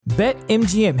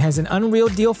BetMGM has an unreal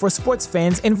deal for sports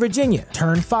fans in Virginia.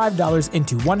 Turn $5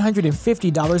 into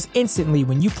 $150 instantly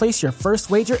when you place your first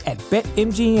wager at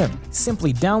BetMGM.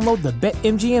 Simply download the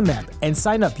BetMGM app and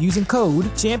sign up using code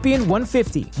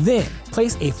Champion150. Then,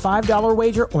 place a $5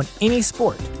 wager on any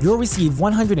sport. You'll receive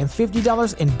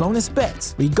 $150 in bonus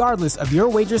bets, regardless of your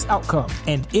wager's outcome.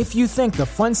 And if you think the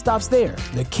fun stops there,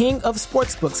 the King of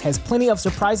Sportsbooks has plenty of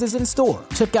surprises in store.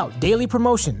 Check out daily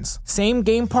promotions,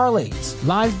 same-game parlays,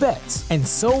 live bets, and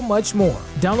so much more.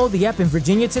 Download the app in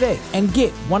Virginia today and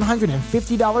get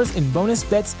 $150 in bonus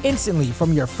bets instantly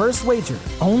from your first wager.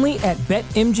 Only at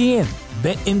BetMGM.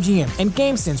 BetMGM and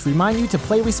GameSense remind you to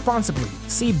play responsibly.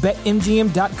 See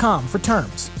BetMGM.com for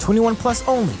terms. 21 plus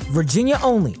only. Virginia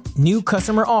only. New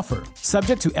customer offer.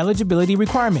 Subject to eligibility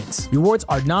requirements. Rewards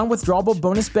are non-withdrawable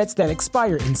bonus bets that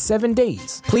expire in 7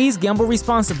 days. Please gamble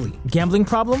responsibly. Gambling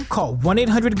problem? Call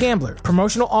 1-800-GAMBLER.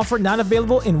 Promotional offer not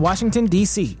available in Washington,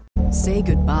 D.C. Say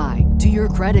goodbye to your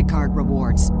credit card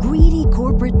rewards. Greedy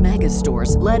corporate mega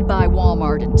stores, led by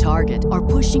Walmart and Target, are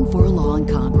pushing for a law in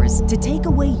Congress to take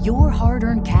away your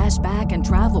hard-earned cash back and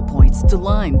travel points to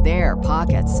line their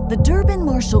pockets. The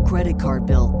Durbin-Marshall credit card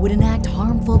bill would enact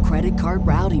harmful credit card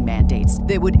routing mandates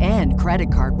that would end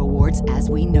credit card rewards as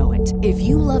we know it. If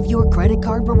you love your credit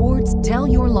card rewards, tell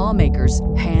your lawmakers,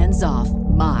 hands off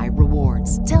my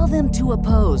rewards. Tell them to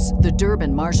oppose the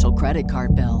Durbin-Marshall credit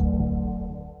card bill.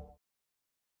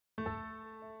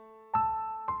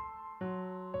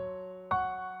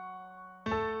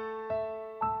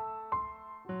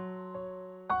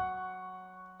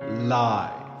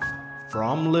 Live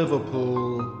from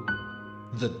Liverpool,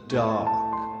 The Dark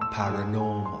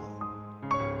Paranormal,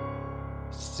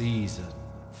 Season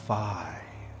 5.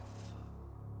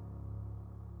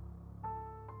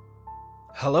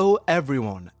 Hello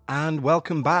everyone, and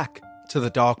welcome back to The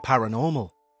Dark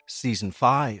Paranormal, Season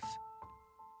 5.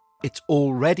 It's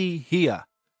already here,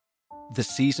 the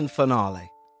season finale.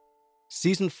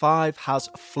 Season 5 has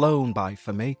flown by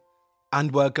for me,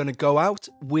 and we're going to go out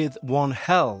with one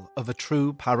hell of a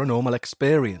true paranormal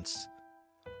experience.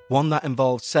 One that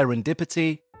involves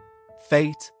serendipity,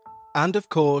 fate, and of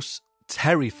course,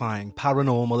 terrifying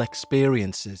paranormal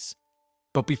experiences.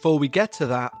 But before we get to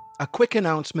that, a quick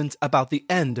announcement about the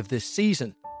end of this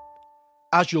season.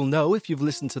 As you'll know if you've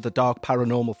listened to The Dark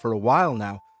Paranormal for a while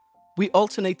now, we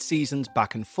alternate seasons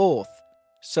back and forth.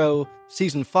 So,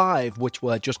 Season 5, which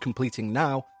we're just completing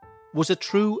now, was a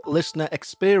true listener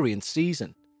experience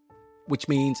season, which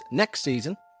means next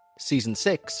season, Season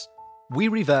 6, we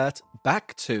revert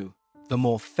back to the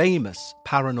more famous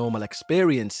paranormal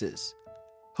experiences,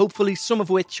 hopefully some of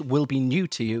which will be new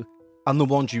to you, and the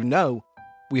ones you know,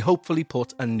 we hopefully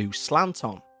put a new slant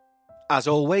on. As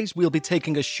always, we'll be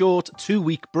taking a short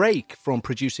 2-week break from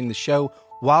producing the show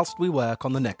whilst we work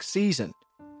on the next season.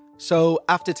 So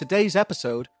after today's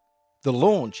episode, the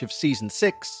launch of Season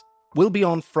 6 will be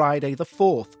on Friday the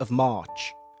 4th of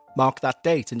March. Mark that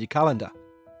date in your calendar.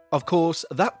 Of course,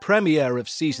 that premiere of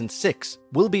Season 6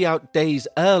 will be out days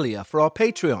earlier for our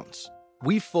Patreons.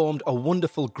 We've formed a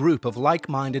wonderful group of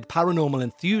like-minded paranormal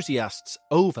enthusiasts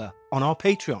over on our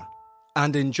Patreon.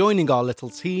 And in joining our little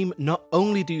team, not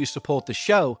only do you support the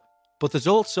show, but there's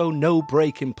also no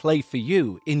break in play for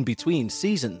you in between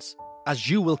seasons, as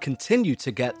you will continue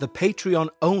to get the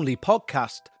Patreon-only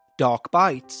podcast, Dark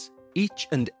Bites, each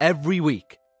and every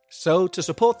week. So to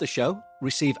support the show,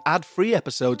 receive ad-free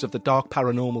episodes of The Dark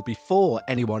Paranormal before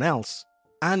anyone else,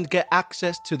 and get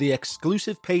access to the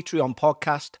exclusive Patreon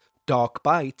podcast, Dark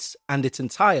Bites, and its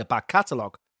entire back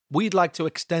catalogue, we'd like to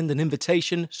extend an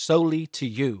invitation solely to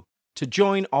you to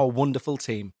join our wonderful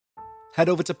team. Head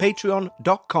over to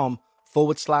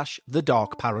patreon.com/The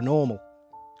Dark Paranormal,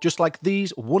 just like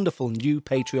these wonderful new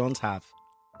Patreons have.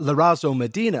 Larazo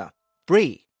Medina,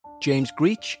 Bree, James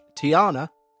Greach, Tiana,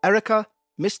 Erica,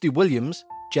 Misty Williams,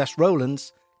 Jess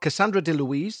Rowlands, Cassandra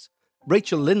DeLuise,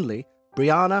 Rachel Lindley,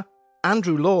 Brianna,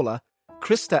 Andrew Lawler,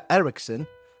 Krista Erickson,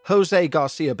 Jose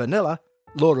Garcia Bonilla,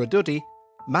 Laura Duddy,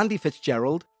 Mandy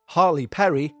Fitzgerald, Harley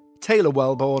Perry, Taylor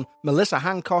Wellborn, Melissa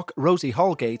Hancock, Rosie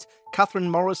Holgate, Catherine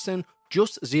Morrison,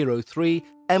 Just03,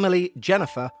 Emily,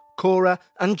 Jennifer, Cora,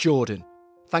 and Jordan.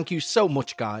 Thank you so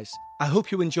much, guys. I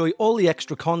hope you enjoy all the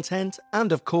extra content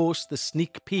and, of course, the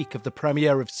sneak peek of the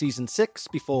premiere of Season 6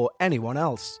 before anyone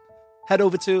else. Head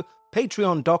over to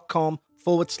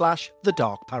patreon.com/The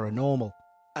Dark Paranormal.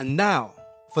 And now,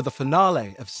 for the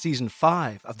finale of Season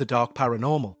 5 of The Dark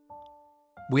Paranormal.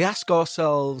 We ask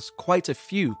ourselves quite a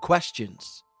few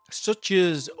questions, such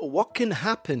as what can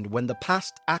happen when the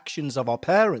past actions of our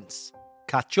parents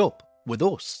catch up with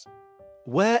us?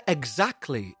 Where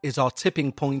exactly is our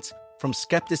tipping point from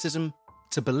skepticism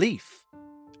to belief?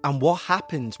 And what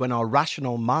happens when our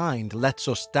rational mind lets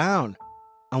us down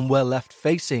and we're left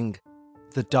facing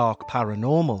the dark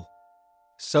paranormal?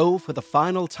 So for the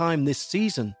final time this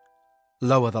season,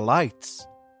 lower the lights,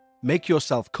 make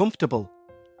yourself comfortable,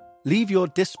 leave your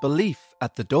disbelief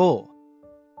at the door,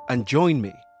 and join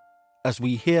me as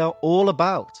we hear all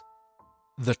about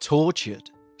the tortured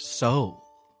soul.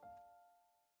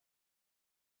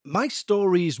 My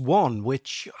story's one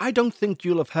which I don't think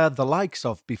you'll have heard the likes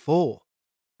of before.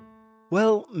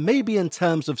 Well, maybe in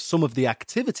terms of some of the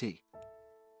activity,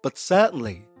 but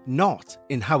certainly not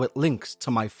in how it links to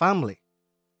my family.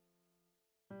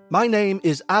 My name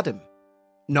is Adam,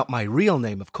 not my real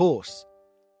name, of course.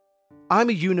 I'm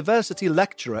a university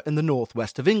lecturer in the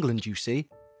northwest of England, you see,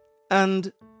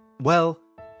 and, well,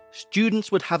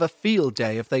 students would have a field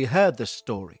day if they heard this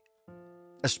story,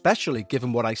 especially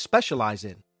given what I specialise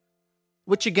in,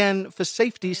 which again, for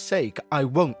safety's sake, I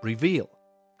won't reveal.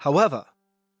 However,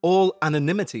 all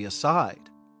anonymity aside,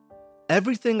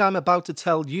 everything I'm about to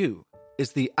tell you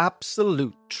is the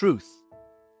absolute truth,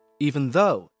 even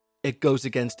though it goes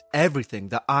against everything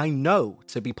that I know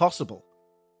to be possible.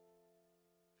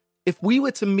 If we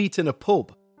were to meet in a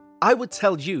pub, I would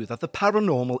tell you that the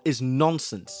paranormal is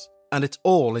nonsense and it's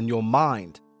all in your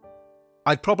mind.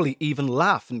 I'd probably even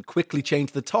laugh and quickly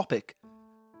change the topic,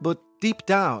 but deep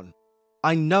down,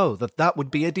 I know that that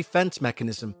would be a defense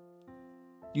mechanism.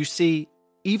 You see,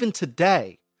 even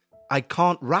today, I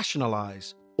can't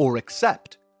rationalize or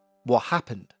accept what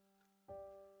happened.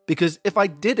 Because if I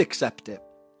did accept it,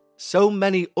 so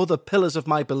many other pillars of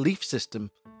my belief system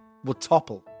would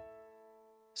topple.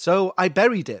 So I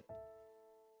buried it.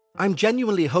 I'm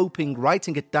genuinely hoping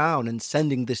writing it down and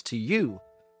sending this to you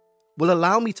will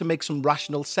allow me to make some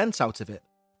rational sense out of it,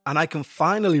 and I can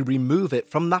finally remove it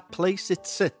from that place it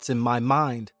sits in my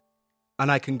mind,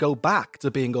 and I can go back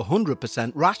to being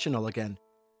 100% rational again.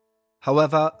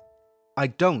 However, I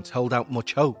don't hold out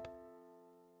much hope.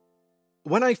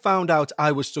 When I found out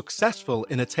I was successful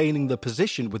in attaining the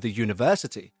position with the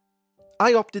university,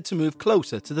 I opted to move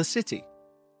closer to the city.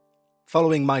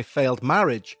 Following my failed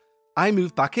marriage, I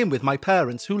moved back in with my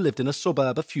parents who lived in a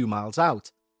suburb a few miles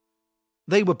out.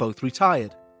 They were both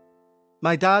retired.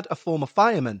 My dad a former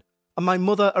fireman and my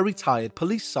mother a retired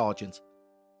police sergeant.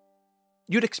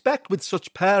 You'd expect with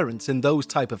such parents in those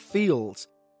type of fields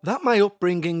that my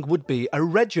upbringing would be a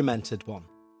regimented one.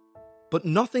 But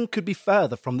nothing could be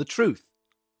further from the truth.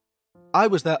 I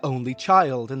was their only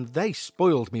child and they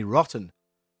spoiled me rotten.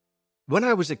 When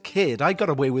I was a kid, I got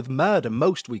away with murder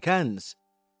most weekends.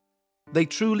 They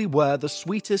truly were the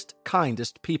sweetest,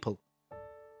 kindest people.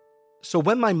 So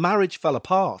when my marriage fell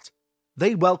apart,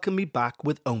 they welcomed me back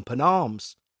with open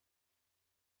arms.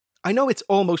 I know it's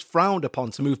almost frowned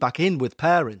upon to move back in with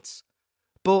parents,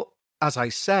 but, as I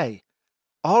say,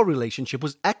 our relationship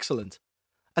was excellent,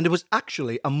 and it was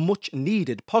actually a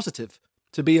much-needed positive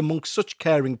to be amongst such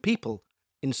caring people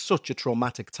in such a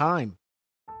traumatic time.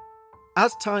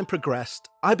 As time progressed,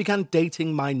 I began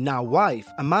dating my now wife,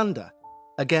 Amanda,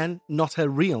 again, not her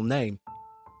real name.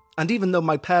 And even though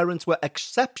my parents were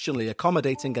exceptionally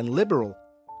accommodating and liberal,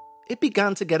 it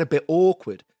began to get a bit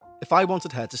awkward if I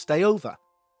wanted her to stay over,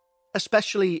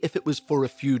 especially if it was for a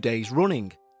few days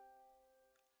running.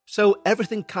 So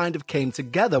everything kind of came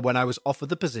together when I was offered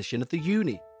the position at the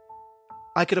uni.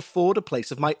 I could afford a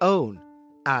place of my own,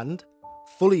 and,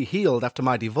 fully healed after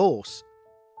my divorce,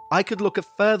 I could look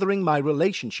at furthering my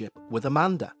relationship with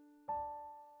Amanda.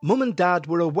 Mum and Dad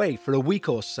were away for a week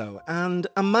or so, and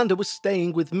Amanda was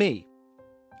staying with me.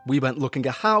 We went looking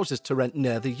at houses to rent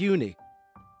near the uni.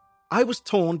 I was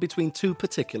torn between two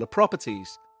particular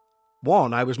properties.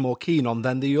 One I was more keen on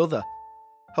than the other.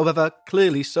 However,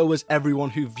 clearly so was everyone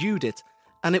who viewed it,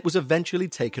 and it was eventually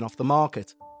taken off the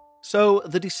market. So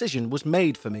the decision was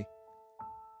made for me.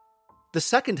 The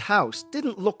second house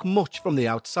didn't look much from the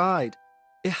outside.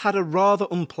 It had a rather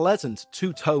unpleasant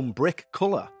two-tone brick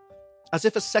colour, as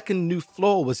if a second new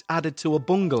floor was added to a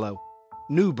bungalow,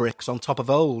 new bricks on top of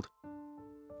old.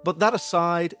 But that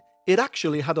aside, it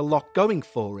actually had a lot going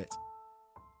for it.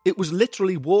 It was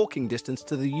literally walking distance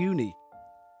to the uni.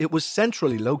 It was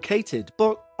centrally located,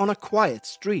 but on a quiet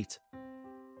street.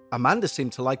 Amanda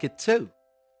seemed to like it too.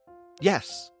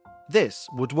 Yes, this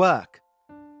would work.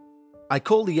 I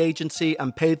called the agency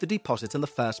and paid the deposit and the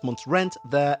first month's rent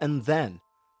there and then.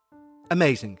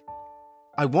 Amazing.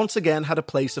 I once again had a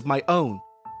place of my own,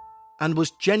 and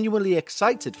was genuinely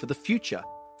excited for the future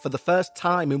for the first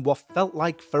time in what felt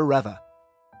like forever.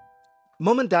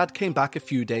 Mum and Dad came back a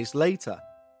few days later,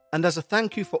 and as a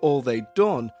thank you for all they'd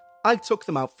done, I took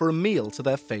them out for a meal to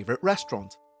their favourite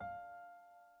restaurant.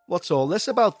 "What's all this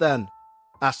about then?"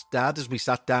 asked Dad as we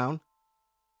sat down.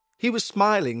 He was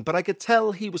smiling, but I could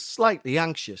tell he was slightly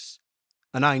anxious,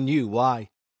 and I knew why.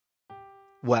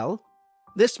 "Well,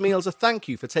 this meal's a thank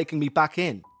you for taking me back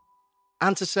in,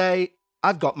 and to say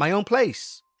I've got my own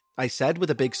place," I said with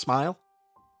a big smile.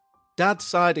 Dad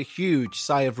sighed a huge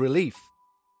sigh of relief.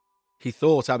 He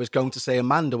thought I was going to say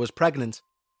Amanda was pregnant.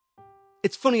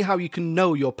 It's funny how you can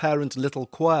know your parents' little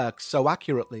quirks so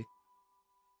accurately.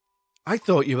 "I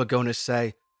thought you were going to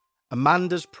say,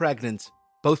 Amanda's pregnant,"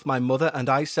 both my mother and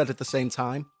I said at the same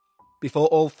time, before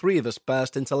all three of us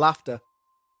burst into laughter.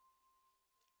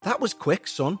 "That was quick,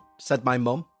 son," said my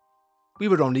mum. "We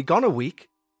were only gone a week."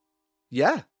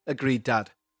 "Yeah," agreed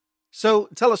Dad. "So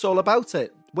tell us all about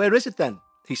it. Where is it then?"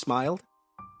 He smiled.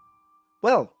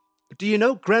 "Well, do you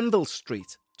know Grenville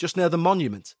Street, just near the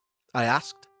monument?" I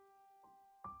asked.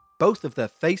 Both of their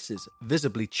faces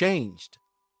visibly changed.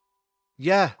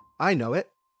 "Yeah, I know it,"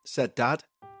 said Dad.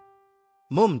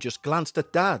 Mum just glanced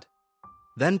at Dad,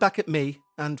 then back at me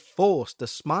and forced a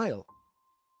smile.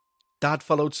 Dad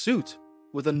followed suit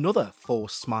with another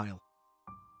forced smile.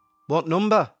 "What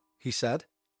number?" he said.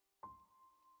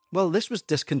 Well, this was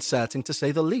disconcerting to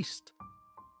say the least.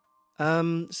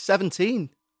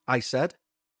 17, I said.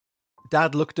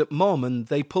 Dad looked at Mum and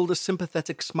they pulled a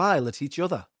sympathetic smile at each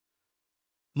other.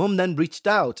 Mum then reached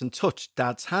out and touched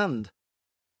Dad's hand.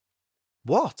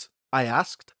 "What?" I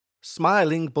asked,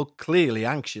 smiling but clearly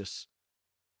anxious.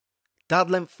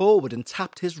 Dad leant forward and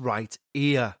tapped his right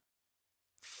ear.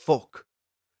 Fuck.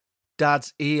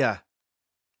 Dad's ear.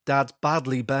 Dad's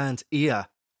badly burnt ear.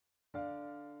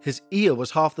 His ear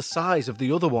was half the size of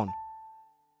the other one.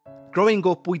 Growing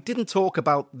up, we didn't talk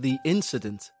about the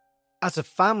incident. As a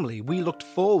family, we looked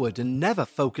forward and never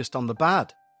focused on the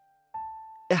bad.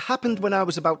 It happened when I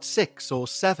was about 6 or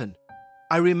 7.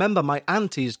 I remember my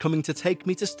aunties coming to take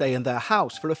me to stay in their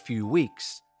house for a few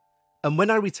weeks. And when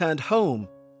I returned home,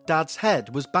 Dad's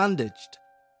head was bandaged,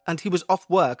 and he was off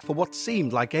work for what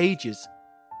seemed like ages.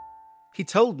 He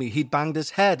told me he'd banged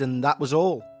his head and that was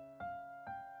all.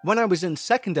 When I was in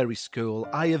secondary school,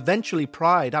 I eventually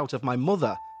pried out of my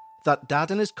mother that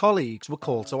Dad and his colleagues were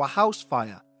called to a house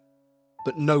fire.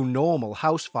 But no normal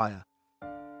house fire.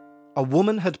 A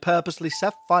woman had purposely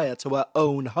set fire to her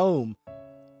own home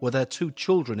with her 2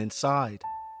 children inside,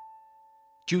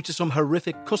 due to some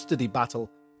horrific custody battle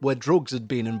where drugs had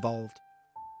been involved.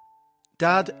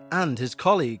 Dad and his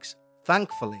colleagues,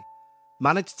 thankfully,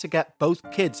 managed to get both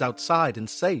kids outside and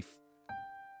safe.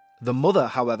 The mother,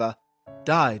 however,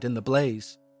 died in the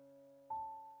blaze.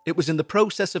 It was in the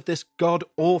process of this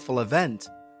god-awful event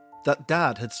that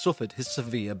Dad had suffered his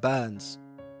severe burns.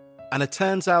 And it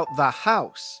turns out that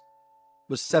house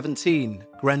was 17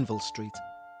 Grenville Street.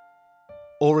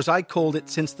 Or as I called it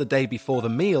since the day before the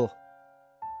meal,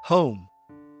 home.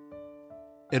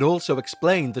 It also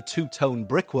explained the 2-tone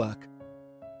brickwork.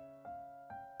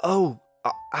 "Oh,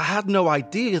 I had no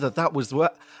idea that was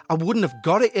where... I wouldn't have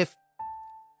got it if..."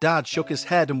 Dad shook his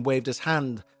head and waved his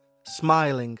hand,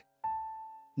 smiling.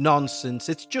 "Nonsense,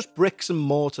 it's just bricks and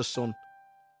mortar, son."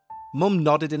 Mum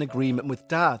nodded in agreement with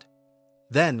Dad,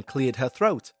 then cleared her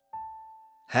throat.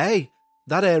 "Hey,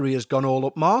 that area's gone all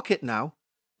up market now.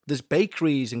 There's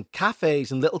bakeries and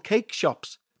cafes and little cake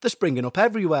shops. They're springing up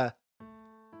everywhere."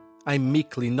 I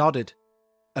meekly nodded,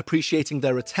 appreciating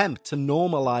their attempt to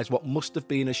normalise what must have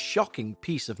been a shocking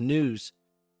piece of news.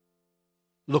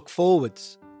 Look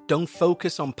forwards, don't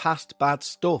focus on past bad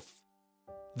stuff.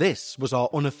 This was our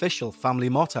unofficial family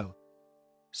motto.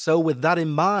 So with that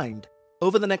in mind,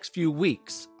 over the next few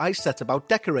weeks, I set about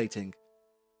decorating.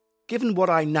 Given what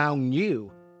I now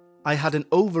knew, I had an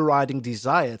overriding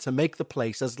desire to make the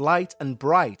place as light and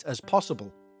bright as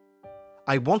possible.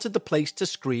 I wanted the place to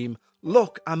scream,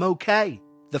 "Look, I'm okay,"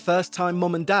 the first time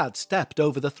Mum and Dad stepped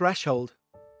over the threshold.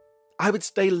 I would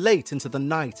stay late into the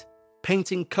night,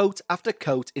 painting coat after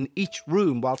coat in each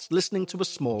room whilst listening to a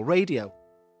small radio,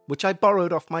 which I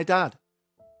borrowed off my dad.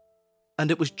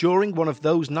 And it was during one of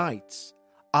those nights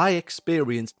I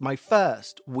experienced my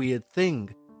first weird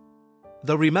thing.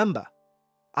 Though remember,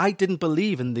 I didn't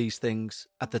believe in these things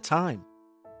at the time.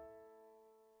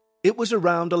 It was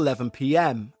around 11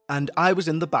 p.m. and I was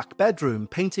in the back bedroom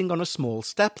painting on a small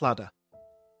stepladder.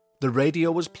 The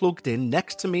radio was plugged in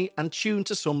next to me and tuned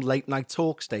to some late-night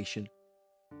talk station.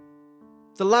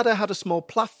 The ladder had a small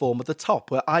platform at the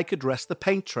top where I could rest the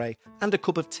paint tray and a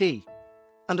cup of tea,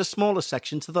 and a smaller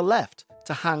section to the left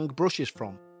to hang brushes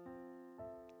from.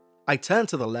 I turned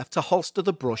to the left to holster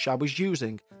the brush I was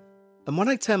using, and when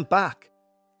I turned back,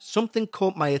 something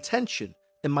caught my attention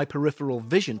in my peripheral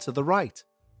vision to the right.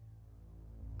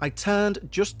 I turned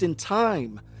just in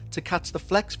time to catch the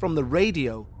flex from the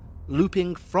radio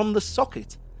looping from the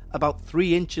socket about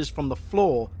 3 inches from the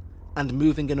floor and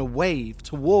moving in a wave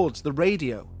towards the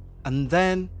radio. And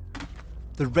then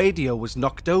the radio was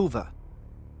knocked over,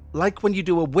 like when you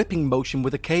do a whipping motion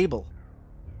with a cable.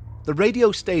 The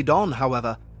radio stayed on,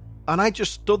 however, and I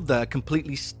just stood there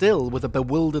completely still with a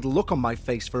bewildered look on my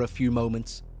face for a few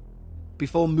moments,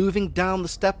 before moving down the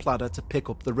stepladder to pick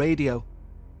up the radio.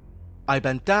 I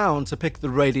bent down to pick the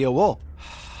radio up.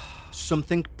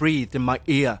 Something breathed in my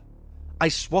ear. I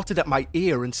swatted at my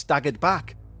ear and staggered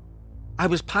back. I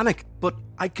was panicked, but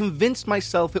I convinced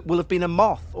myself it will have been a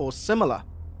moth or similar.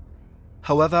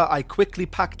 However, I quickly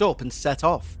packed up and set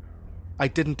off. I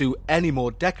didn't do any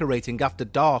more decorating after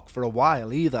dark for a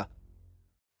while either.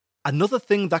 Another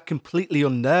thing that completely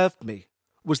unnerved me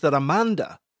was that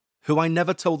Amanda, who I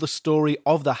never told the story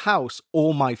of the house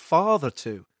or my father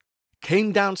to,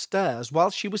 came downstairs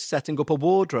while she was setting up a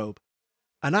wardrobe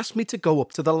and asked me to go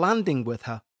up to the landing with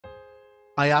her.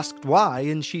 I asked why,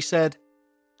 and she said,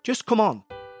 "Just come on,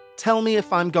 tell me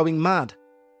if I'm going mad."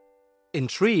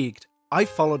 Intrigued, I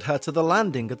followed her to the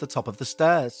landing at the top of the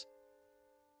stairs.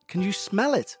 "Can you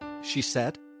smell it?" she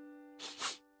said.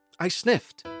 I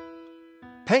sniffed.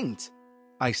 "Paint,"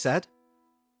 I said.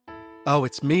 "Oh,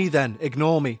 it's me then,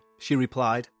 ignore me," she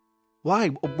replied. "Why,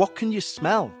 what can you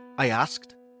smell?" I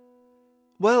asked.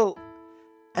 "Well,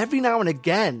 every now and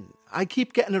again, I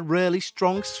keep getting a really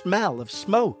strong smell of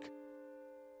smoke."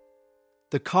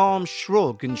 The calm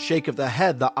shrug and shake of the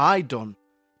head that I'd done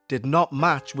did not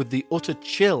match with the utter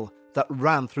chill that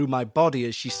ran through my body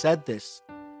as she said this.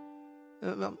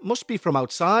 "Must be from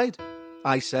outside,"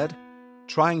 I said,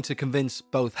 trying to convince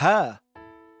both her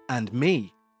and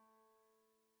me.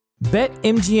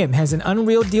 BetMGM has an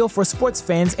unreal deal for sports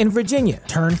fans in Virginia.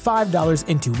 Turn $5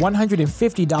 into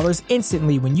 $150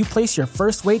 instantly when you place your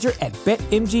first wager at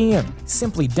BetMGM.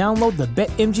 Simply download the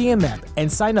BetMGM app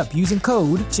and sign up using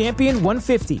code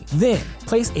Champion150. Then,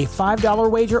 place a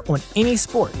 $5 wager on any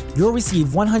sport. You'll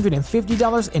receive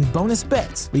 $150 in bonus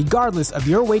bets, regardless of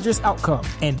your wager's outcome.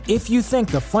 And if you think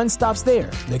the fun stops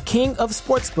there, the King of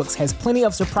Sportsbooks has plenty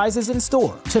of surprises in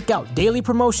store. Check out daily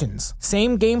promotions,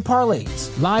 same-game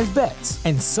parlays, live bets,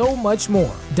 and so much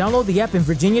more. Download the app in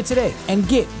Virginia today and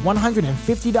get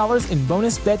 $150 in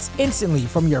bonus bets instantly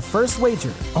from your first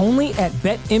wager. Only at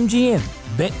BetMGM.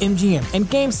 BetMGM and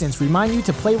GameSense remind you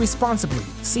to play responsibly.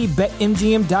 See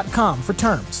BetMGM.com for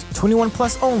terms. 21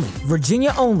 plus only.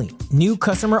 Virginia only. New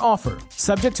customer offer.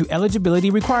 Subject to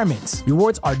eligibility requirements.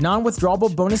 Rewards are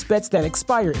non-withdrawable bonus bets that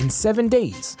expire in 7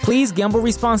 days. Please gamble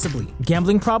responsibly.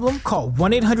 Gambling problem? Call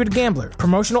 1-800-GAMBLER.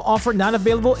 Promotional offer not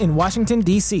available in Washington,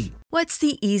 D.C. What's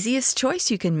the easiest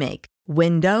choice you can make?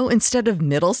 Window instead of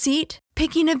middle seat?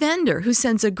 Picking a vendor who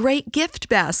sends a great gift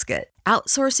basket?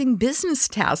 Outsourcing business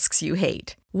tasks you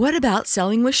hate? What about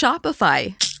selling with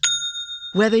Shopify?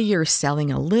 Whether you're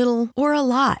selling a little or a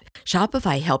lot,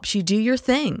 Shopify helps you do your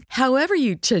thing, however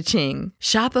you cha-ching.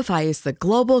 Shopify is the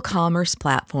global commerce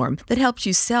platform that helps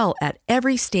you sell at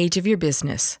every stage of your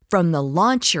business. From the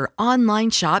launch your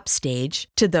online shop stage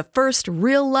to the first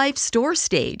real-life store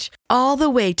stage, all the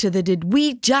way to the did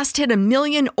we just hit 1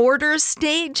 million orders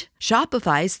stage.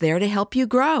 Shopify's there to help you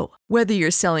grow. Whether you're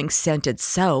selling scented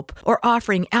soap or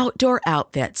offering outdoor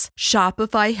outfits,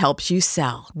 Shopify helps you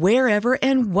sell. Wherever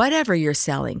and whatever you're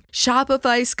selling,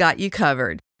 Shopify's got you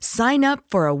covered. Sign up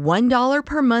for a $1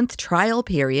 per month trial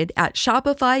period at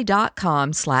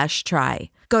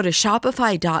shopify.com/try. Go to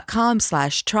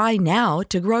shopify.com/try now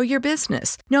to grow your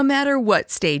business, no matter what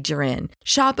stage you're in.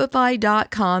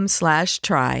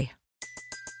 Shopify.com/try.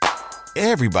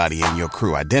 Everybody in your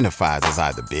crew identifies as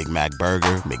either Big Mac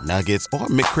Burger, McNuggets, or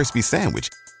McCrispy Sandwich.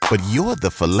 But you're the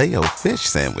Filet-O-Fish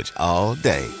Sandwich all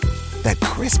day. That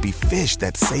crispy fish,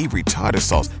 that savory tartar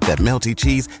sauce, that melty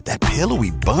cheese, that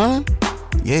pillowy bun.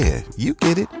 Yeah, you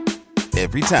get it.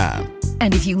 Every time.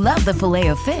 And if you love the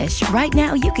Filet-O-Fish, right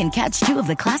now you can catch 2 of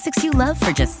the classics you love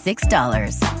for just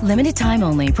 $6. Limited time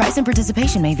only. Price and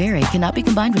participation may vary. Cannot be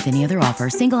combined with any other offer.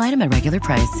 Single item at regular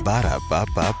price.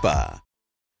 Ba-da-ba-ba-ba.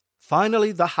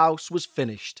 Finally, the house was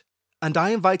finished, and I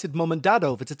invited Mum and Dad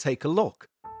over to take a look.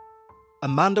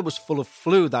 Amanda was full of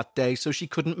flu that day, so she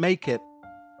couldn't make it,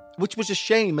 which was a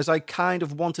shame as I kind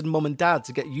of wanted Mum and Dad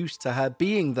to get used to her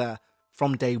being there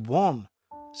from day one,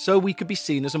 so we could be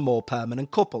seen as a more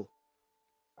permanent couple.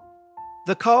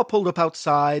 The car pulled up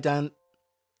outside and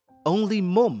only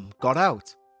Mum got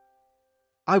out.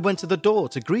 I went to the door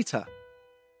to greet her.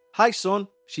 "Hi, son,"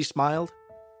 she smiled.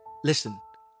 "Listen,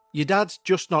 your dad's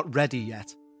just not ready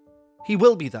yet. He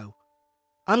will be, though.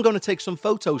 I'm going to take some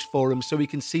photos for him so he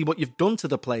can see what you've done to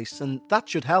the place, and that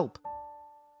should help."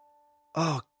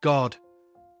 Oh, God.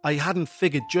 I hadn't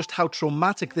figured just how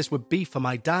traumatic this would be for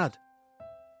my dad.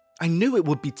 I knew it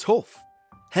would be tough,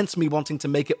 hence me wanting to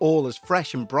make it all as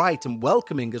fresh and bright and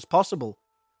welcoming as possible.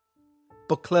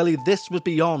 But clearly this was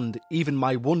beyond even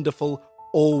my wonderful,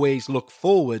 always look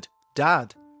forward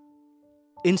dad.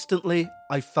 Instantly,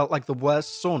 I felt like the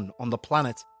worst son on the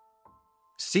planet.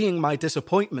 Seeing my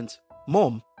disappointment,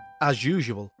 Mum, as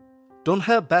usual, done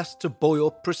her best to buoy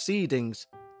up proceedings.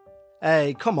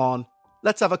 "Hey, come on,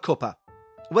 let's have a cuppa.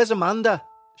 Where's Amanda?"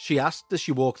 she asked as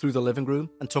she walked through the living room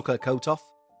and took her coat off.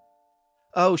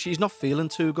 "Oh, she's not feeling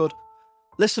too good.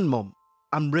 Listen, Mum,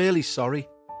 I'm really sorry.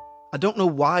 I don't know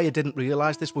why I didn't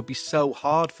realise this would be so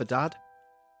hard for Dad."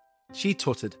 She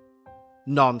tutted.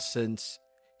 "Nonsense.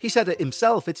 He said it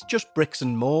himself, it's just bricks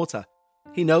and mortar.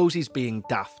 He knows he's being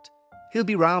daft. He'll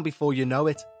be round before you know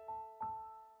it."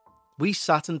 We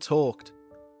sat and talked,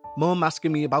 Mum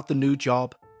asking me about the new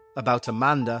job, about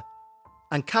Amanda,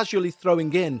 and casually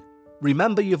throwing in,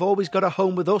 "Remember, you've always got a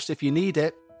home with us if you need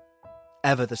it."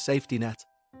 Ever the safety net.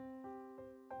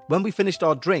 When we finished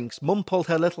our drinks, Mum pulled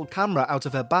her little camera out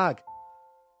of her bag.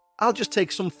 "I'll just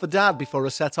take some for Dad before I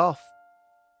set off."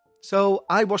 So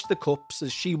I washed the cups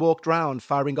as she walked round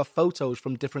firing off photos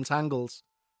from different angles.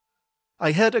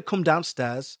 I heard her come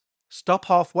downstairs, stop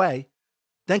halfway,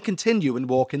 then continue and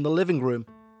walk in the living room.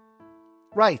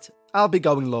 "Right, I'll be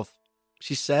going, love,"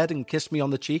 she said and kissed me on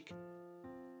the cheek.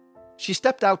 She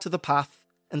stepped out to the path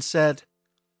and said,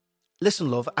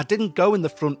 "Listen, love, I didn't go in the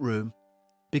front room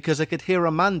because I could hear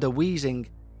Amanda wheezing.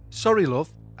 Sorry,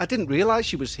 love, I didn't realise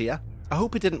she was here. I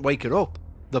hope it didn't wake her up,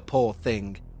 the poor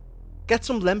thing. Get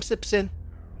some Lemsips in."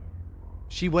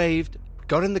 She waved,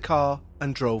 got in the car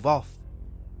and drove off.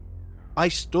 I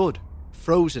stood,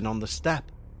 frozen on the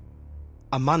step.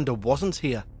 Amanda wasn't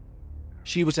here.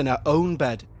 She was in her own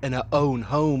bed, in her own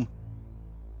home.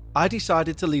 I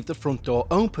decided to leave the front door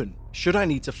open should I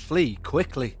need to flee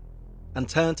quickly, and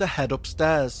turned to head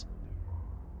upstairs.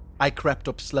 I crept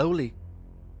up slowly.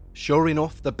 Sure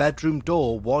enough, the bedroom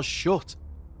door was shut.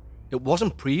 It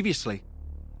wasn't previously.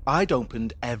 I'd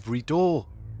opened every door.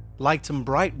 Light and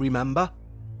bright, remember?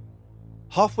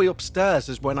 Halfway upstairs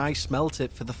is when I smelt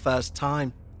it for the first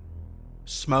time.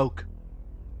 Smoke.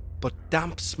 But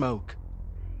damp smoke.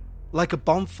 Like a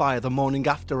bonfire the morning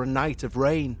after a night of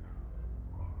rain.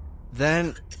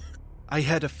 Then I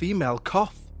heard a female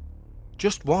cough.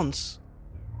 Just once.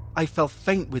 I felt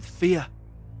faint with fear.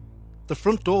 The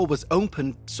front door was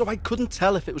open, so I couldn't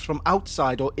tell if it was from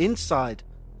outside or inside.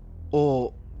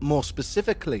 Or, more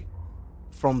specifically,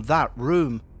 from that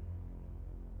room.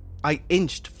 I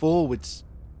inched forwards,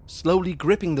 slowly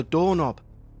gripping the doorknob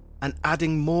and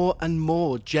adding more and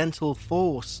more gentle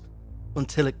force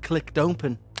until it clicked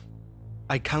open.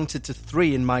 I counted to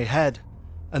 3 in my head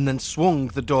and then swung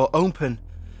the door open,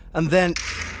 and then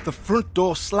the front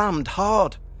door slammed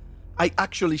hard. I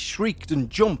actually shrieked and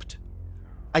jumped.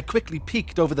 I quickly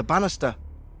peeked over the banister.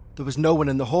 There was no one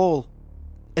in the hall.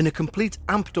 In a complete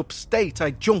amped up state,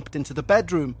 I jumped into the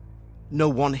bedroom. No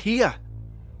one here.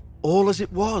 All as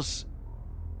it was.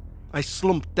 I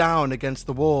slumped down against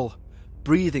the wall,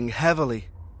 breathing heavily.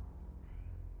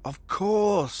 Of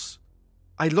course.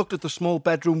 I looked at the small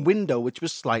bedroom window, which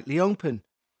was slightly open.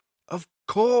 Of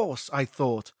course, I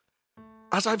thought.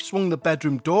 As I've swung the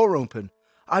bedroom door open,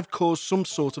 I've caused some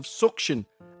sort of suction,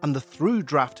 and the through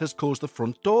draft has caused the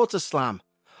front door to slam.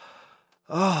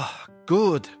 Ah,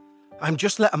 good. I'm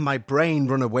just letting my brain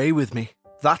run away with me.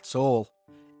 That's all.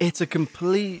 It's a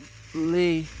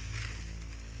completely...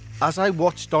 As I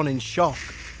watched on in shock,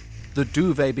 the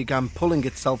duvet began pulling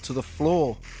itself to the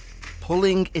floor.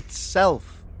 Pulling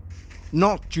itself.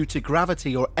 Not due to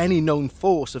gravity or any known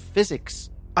force of physics.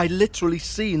 I literally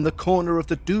seen the corner of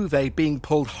the duvet being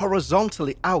pulled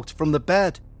horizontally out from the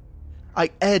bed. I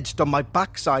edged on my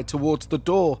backside towards the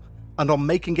door, and on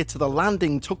making it to the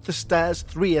landing took the stairs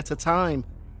 3 at a time,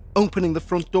 opening the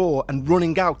front door and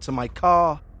running out to my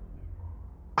car.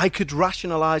 I could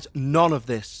rationalise none of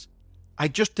this. I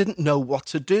just didn't know what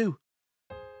to do.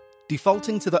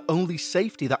 Defaulting to the only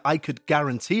safety that I could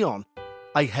guarantee on,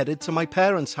 I headed to my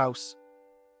parents' house.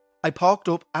 I parked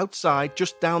up outside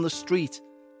just down the street,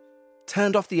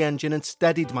 turned off the engine and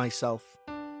steadied myself.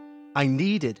 I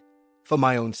needed, for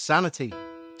my own sanity,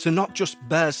 to not just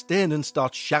burst in and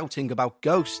start shouting about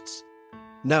ghosts.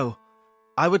 No,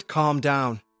 I would calm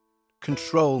down,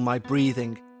 control my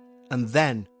breathing, and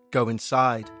then go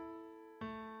inside.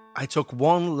 I took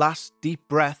one last deep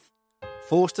breath,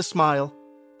 forced a smile,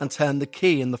 and turned the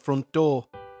key in the front door.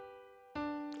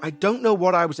 I don't know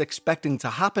what I was expecting to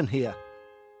happen here,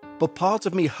 but part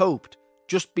of me hoped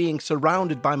just being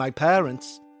surrounded by my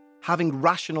parents, having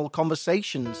rational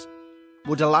conversations,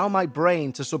 would allow my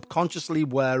brain to subconsciously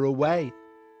wear away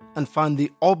and find the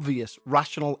obvious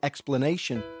rational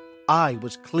explanation I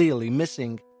was clearly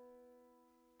missing.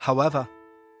 However,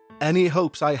 any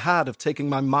hopes I had of taking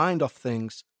my mind off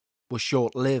things were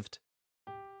short-lived.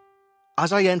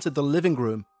 As I entered the living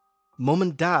room, Mum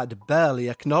and Dad barely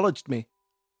acknowledged me.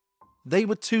 They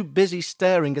were too busy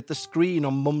staring at the screen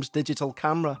on Mum's digital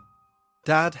camera.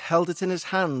 Dad held it in his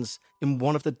hands in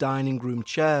one of the dining room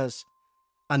chairs,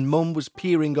 and Mum was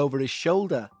peering over his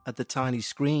shoulder at the tiny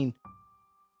screen.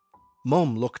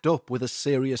 Mum looked up with a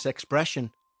serious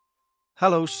expression.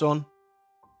 "Hello, son."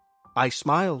 I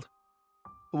smiled.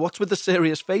 "What's with the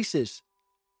serious faces?"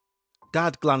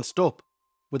 Dad glanced up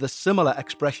with a similar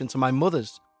expression to my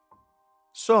mother's.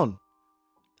 "Son,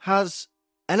 has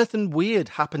anything weird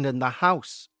happened in the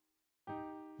house?"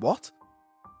 What?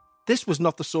 This was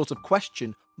not the sort of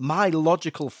question my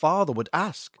logical father would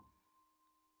ask.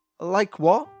 "Like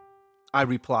what?" I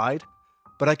replied,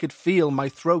 but I could feel my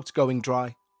throat going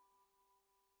dry.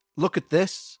 "Look at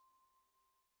this."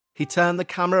 He turned the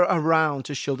camera around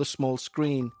to show the small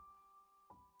screen.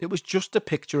 It was just a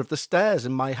picture of the stairs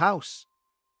in my house.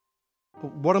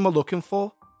 "What am I looking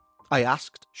for?" I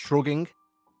asked, shrugging.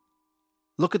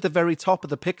 "Look at the very top of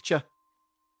the picture,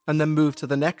 and then move to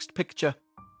the next picture,"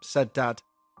 said Dad.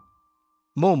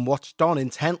 Mum watched on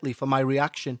intently for my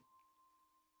reaction.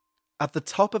 At the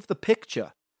top of the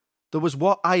picture, there was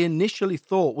what I initially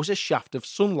thought was a shaft of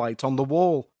sunlight on the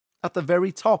wall, at the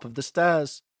very top of the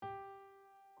stairs.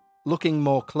 Looking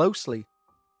more closely,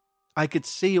 I could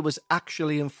see it was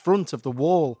actually in front of the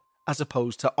wall as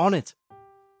opposed to on it.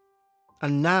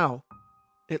 And now,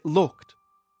 it looked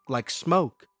like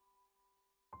smoke.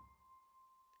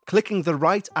 Clicking the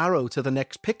right arrow to the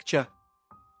next picture,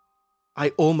 I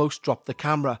almost dropped the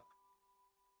camera.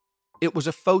 It was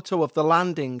a photo of the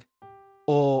landing,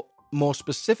 or more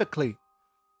specifically,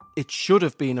 it should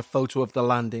have been a photo of the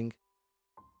landing.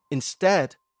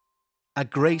 Instead, a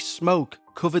grey smoke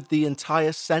covered the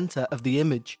entire centre of the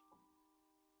image.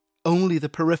 Only the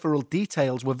peripheral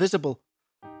details were visible.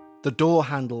 The door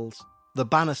handles, the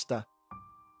banister.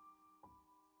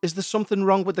 "Is there something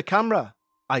wrong with the camera?"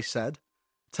 I said,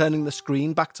 turning the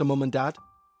screen back to Mum and Dad.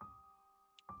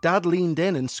 Dad leaned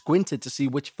in and squinted to see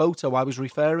which photo I was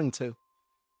referring to.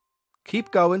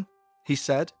 "Keep going," he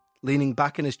said, leaning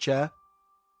back in his chair.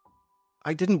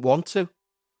 I didn't want to.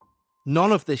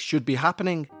 None of this should be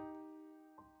happening.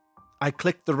 I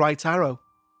clicked the right arrow.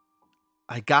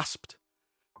 I gasped.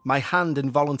 My hand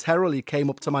involuntarily came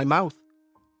up to my mouth.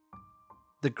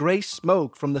 The grey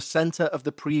smoke from the centre of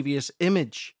the previous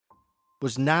image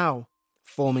was now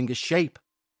forming a shape,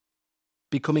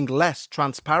 becoming less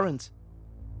transparent.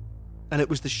 And it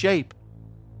was the shape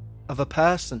of a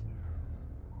person.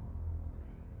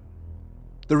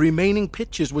 The remaining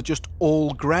pictures were just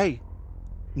all grey.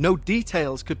 No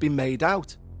details could be made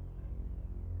out.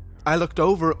 I looked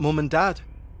over at Mum and Dad.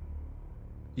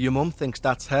 "Your mum thinks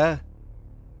that's her.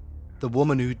 The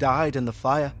woman who died in the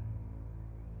fire."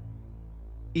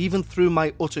 Even through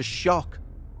my utter shock,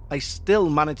 I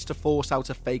still managed to force out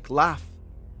a fake laugh.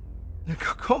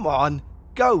 "Come on,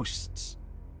 ghosts."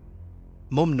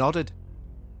 Mum nodded.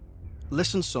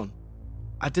 "Listen, son,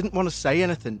 I didn't want to say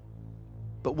anything,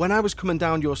 but when I was coming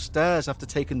down your stairs after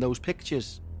taking those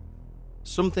pictures,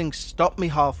 something stopped me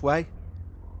halfway."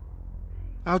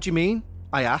 "How do you mean?"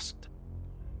 I asked.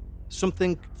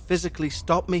 "Something physically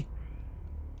stopped me.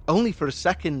 Only for a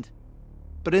second,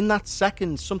 but in that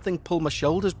second something pulled my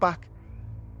shoulders back,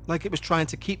 like it was trying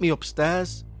to keep me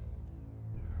upstairs.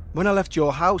 When I left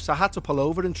your house, I had to pull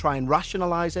over and try and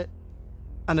rationalise it.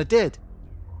 And I did.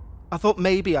 I thought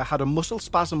maybe I had a muscle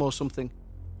spasm or something.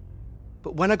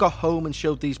 But when I got home and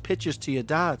showed these pictures to your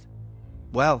dad,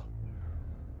 well,"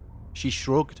 she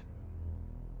shrugged,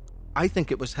 "I think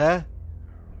it was her."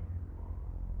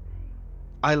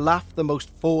 I laughed the most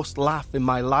forced laugh in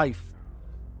my life.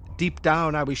 Deep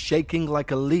down, I was shaking like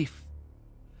a leaf.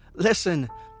 "Listen,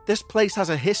 this place has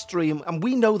a history, and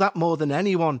we know that more than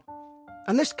anyone.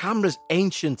 And this camera's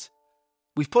ancient.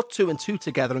 We've put 2 and 2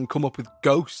 together and come up with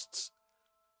ghosts.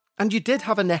 And you did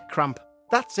have a neck cramp.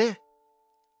 That's it.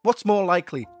 What's more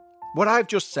likely, what I've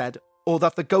just said, or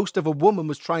that the ghost of a woman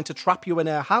was trying to trap you in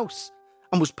her house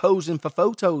and was posing for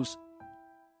photos?"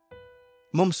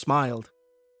 Mum smiled,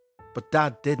 but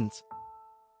Dad didn't.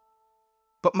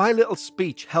 But my little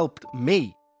speech helped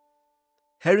me.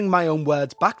 Hearing my own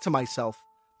words back to myself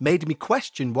made me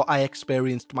question what I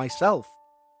experienced myself,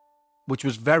 which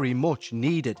was very much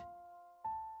needed.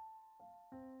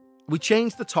 We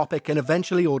changed the topic and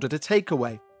eventually ordered a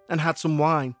takeaway and had some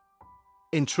wine.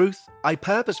 In truth, I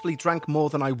purposefully drank more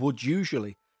than I would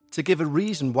usually to give a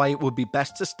reason why it would be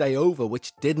best to stay over,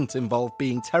 which didn't involve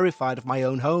being terrified of my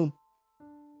own home.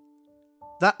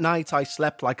 That night I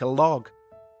slept like a log,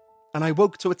 and I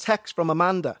woke to a text from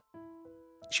Amanda.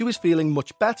 She was feeling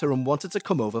much better and wanted to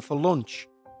come over for lunch.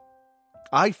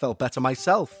 I felt better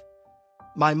myself.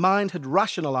 My mind had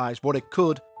rationalised what it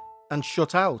could and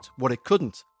shut out what it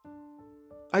couldn't.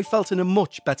 I felt in a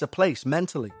much better place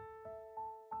mentally.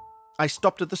 I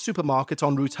stopped at the supermarket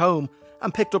en route home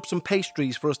and picked up some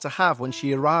pastries for us to have when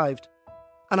she arrived,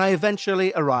 and I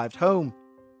eventually arrived home.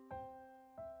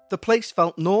 The place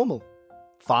felt normal,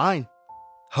 fine,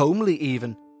 homely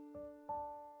even.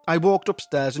 I walked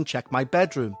upstairs and checked my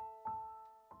bedroom.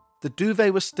 The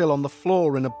duvet was still on the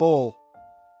floor in a ball.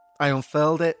 I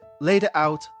unfurled it, laid it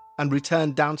out, and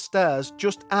returned downstairs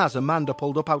just as Amanda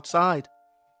pulled up outside.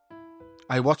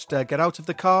 I watched her get out of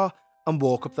the car and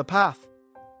walk up the path.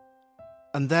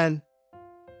 And then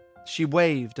she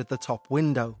waved at the top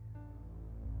window.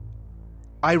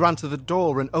 I ran to the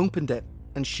door and opened it,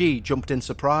 and she jumped in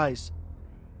surprise.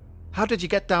 "How did you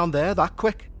get down there that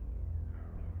quick?"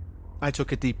 I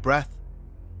took a deep breath.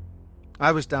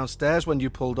 "I was downstairs when you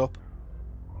pulled up."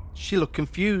 She looked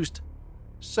confused.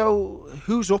 "So,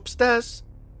 who's upstairs?"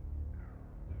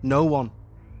 "No one,"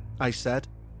 I said.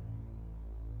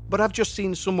 "But I've just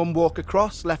seen someone walk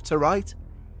across, left to right."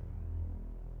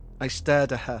 I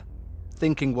stared at her,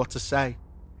 thinking what to say.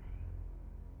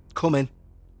 "Come in,"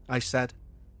 I said.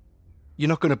 "You're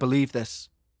not going to believe this."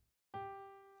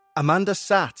 Amanda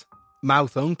sat,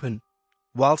 mouth open,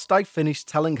 whilst I finished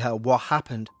telling her what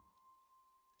happened.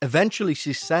 Eventually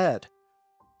she said,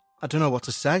 "I don't know what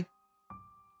to say."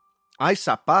 I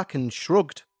sat back and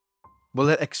shrugged. "Well,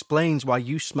 it explains why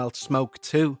you smelt smoke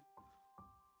too."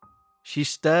 She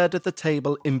stared at the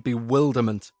table in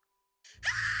bewilderment.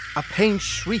 A pained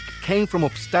shriek came from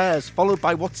upstairs, followed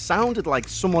by what sounded like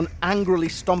someone angrily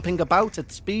stomping about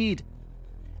at speed.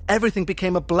 Everything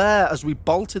became a blur as we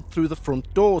bolted through the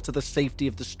front door to the safety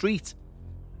of the street.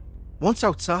 Once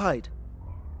outside,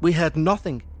 we heard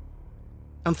nothing,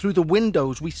 and through the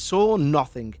windows we saw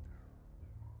nothing.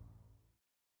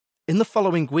 In the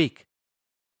following week,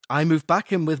 I moved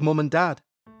back in with Mum and Dad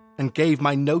and gave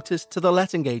my notice to the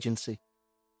letting agency.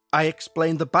 I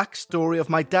explained the backstory of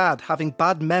my dad having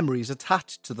bad memories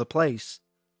attached to the place,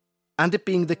 and it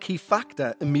being the key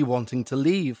factor in me wanting to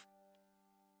leave.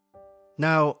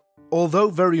 Now, although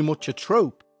very much a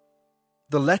trope,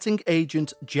 the letting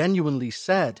agent genuinely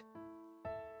said,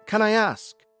 "Can I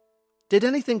ask, did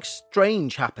anything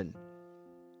strange happen?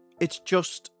 It's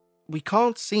just, we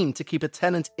can't seem to keep a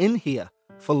tenant in here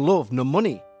for love nor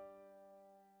money."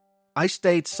 I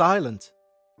stayed silent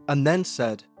and then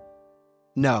said,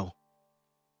 "No.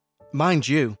 Mind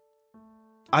you,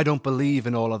 I don't believe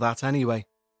in all of that anyway."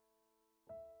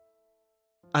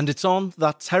 And it's on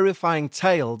that terrifying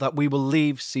tale that we will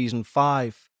leave Season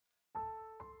 5.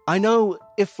 I know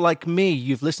if, like me,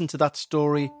 you've listened to that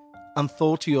story and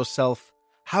thought to yourself,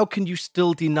 how can you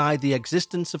still deny the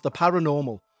existence of the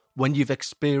paranormal when you've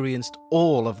experienced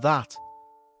all of that?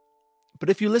 But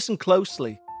if you listen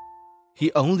closely,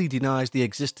 he only denies the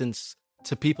existence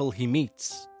to people he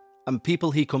meets and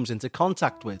people he comes into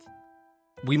contact with.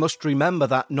 We must remember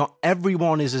that not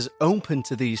everyone is as open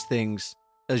to these things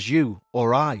as you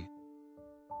or I.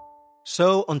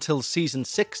 So until Season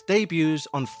 6 debuts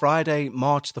on Friday,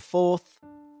 March the 4th,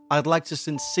 I'd like to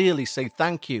sincerely say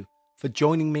thank you for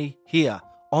joining me here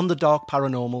on The Dark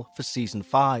Paranormal for Season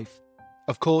 5.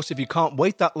 Of course, if you can't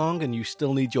wait that long and you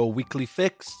still need your weekly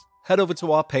fix, head over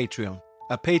to our Patreon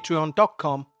at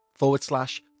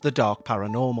patreon.com/The Dark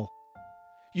Paranormal.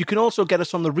 You can also get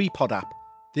us on the Repod app,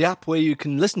 the app where you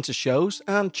can listen to shows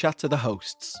and chat to the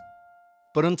hosts.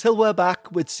 But until we're back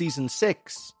with Season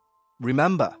 6,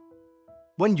 remember,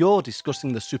 when you're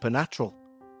discussing the supernatural,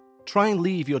 try and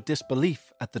leave your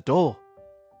disbelief at the door.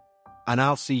 And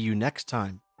I'll see you next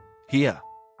time, here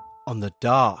on The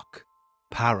Dark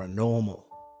Paranormal.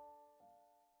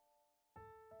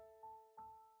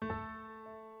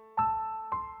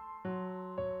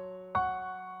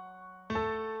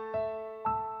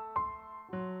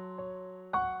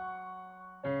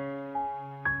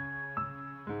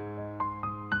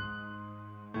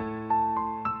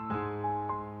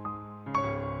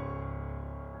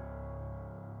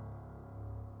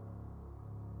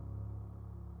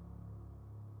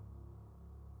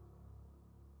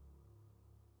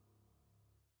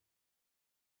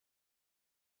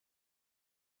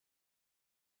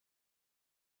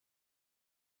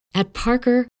 At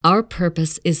Parker, our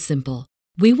purpose is simple.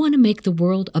 We want to make the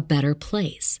world a better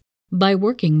place by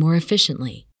working more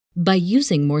efficiently, by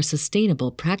using more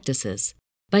sustainable practices,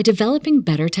 by developing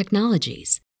better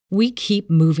technologies. We keep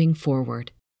moving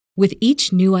forward. With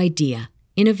each new idea,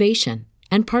 innovation,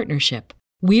 and partnership,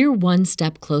 we're one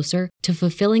step closer to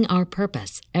fulfilling our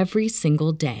purpose every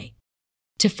single day.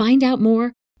 To find out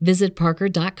more, visit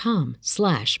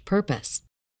parker.com/purpose.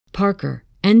 Parker,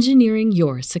 engineering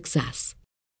your success.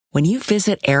 When you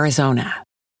visit Arizona,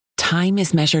 time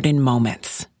is measured in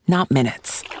moments, not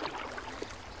minutes.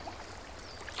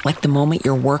 Like the moment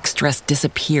your work stress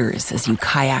disappears as you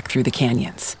kayak through the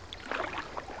canyons.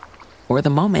 Or the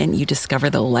moment you discover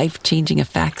the life-changing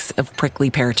effects of prickly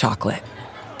pear chocolate.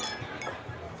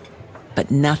 But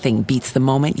nothing beats the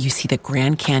moment you see the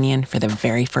Grand Canyon for the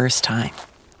very first time.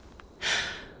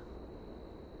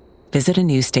 Visit a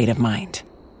new state of mind.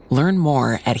 Learn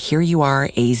more at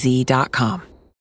hereyouareaz.com.